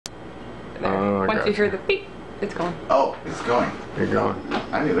If you hear the beep, it's going. Oh, it's going. You're going.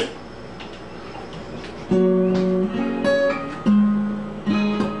 I knew it.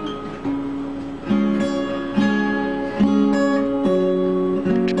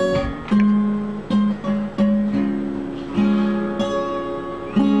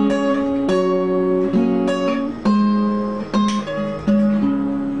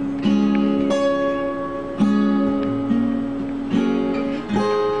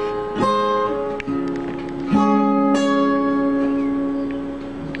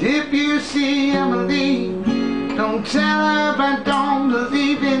 If you see Emilee, don't tell her I don't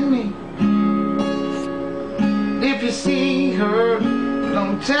believe in me. If you see her,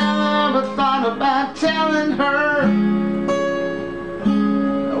 don't tell her I thought about telling her.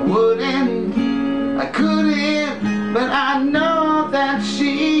 I wouldn't, I couldn't, but I know that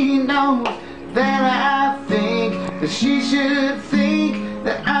she knows that I think that she should think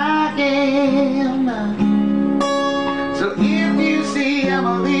that I am. So if you see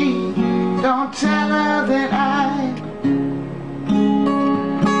Emilee, don't tell her that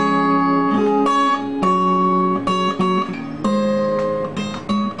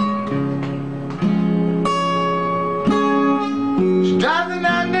she doesn't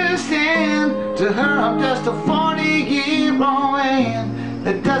understand. To her I'm just a 40-year-old man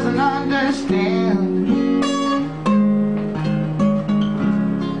that doesn't understand.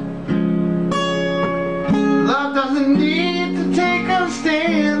 Love doesn't need to take a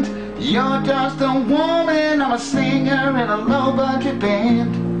stand. You're just a woman, I'm a singer in a low-budget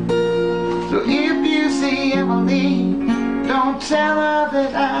band. So if you see Emilee, don't tell her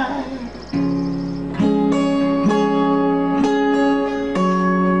that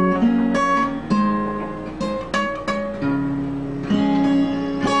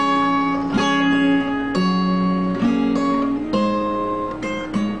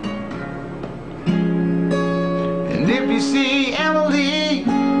And if you see Emilee,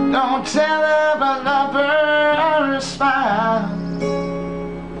 don't tell her I love her smile.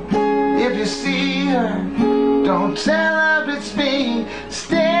 If you see her, don't tell her it's me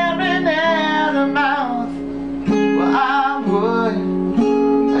staring at her mouth. Well, I would,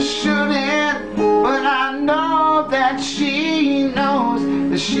 I shouldn't, but I know that she knows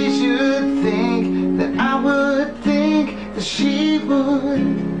that she should think that I would think that she would.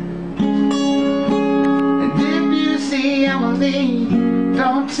 And if you see Emilee,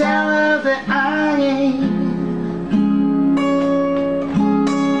 don't tell her that I ain't.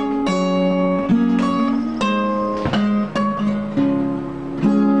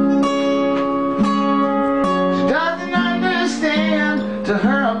 She doesn't understand. To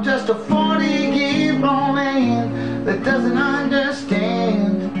her I'm just a 40-year-old man that doesn't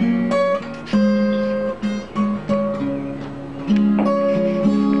understand.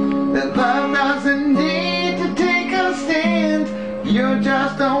 That love doesn't need to take a stand. You're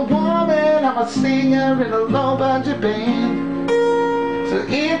just a woman, I'm a singer in a low-budget band. So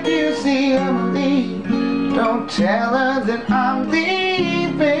if you see Emilee, don't tell her that I'm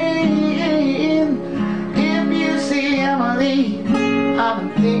leaving. If you see Emilee, I've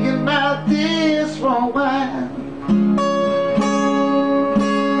been thinking about this for a while.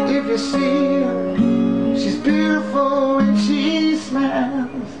 If you see her, she's beautiful and she smiles.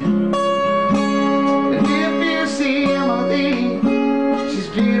 And if you see Emilee, she's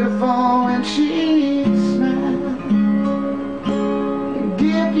beautiful and she smiles. And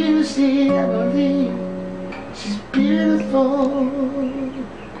if you see Emilee, she's beautiful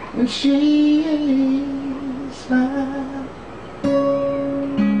and she smiles.